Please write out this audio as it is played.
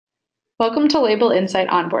Welcome to Label Insight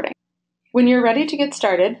Onboarding. When you're ready to get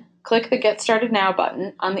started, click the Get Started Now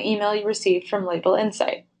button on the email you received from Label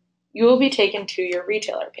Insight. You will be taken to your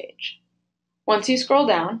retailer page. Once you scroll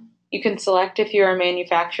down, you can select if you are a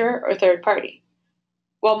manufacturer or third party.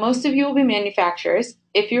 While most of you will be manufacturers,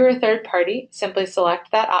 if you are a third party, simply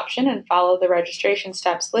select that option and follow the registration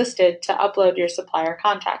steps listed to upload your supplier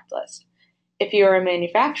contact list. If you are a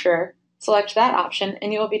manufacturer, select that option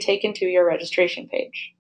and you will be taken to your registration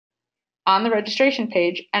page. On the registration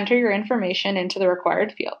page, enter your information into the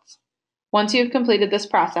required fields. Once you have completed this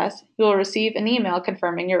process, you will receive an email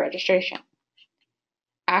confirming your registration.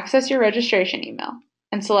 Access your registration email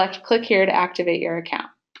and select Click here to activate your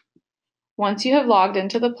account. Once you have logged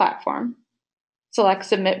into the platform, select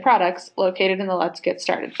Submit Products located in the Let's Get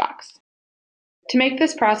Started box. To make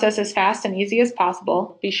this process as fast and easy as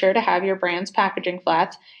possible, be sure to have your brand's packaging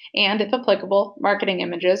flats and, if applicable, marketing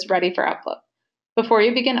images ready for upload. Before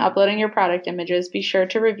you begin uploading your product images, be sure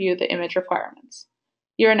to review the image requirements.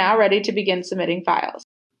 You are now ready to begin submitting files.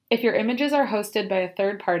 If your images are hosted by a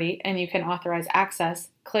third party and you can authorize access,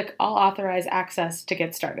 click All Authorize Access to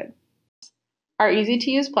get started. Our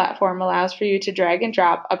easy-to-use platform allows for you to drag and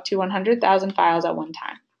drop up to 100,000 files at one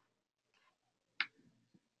time.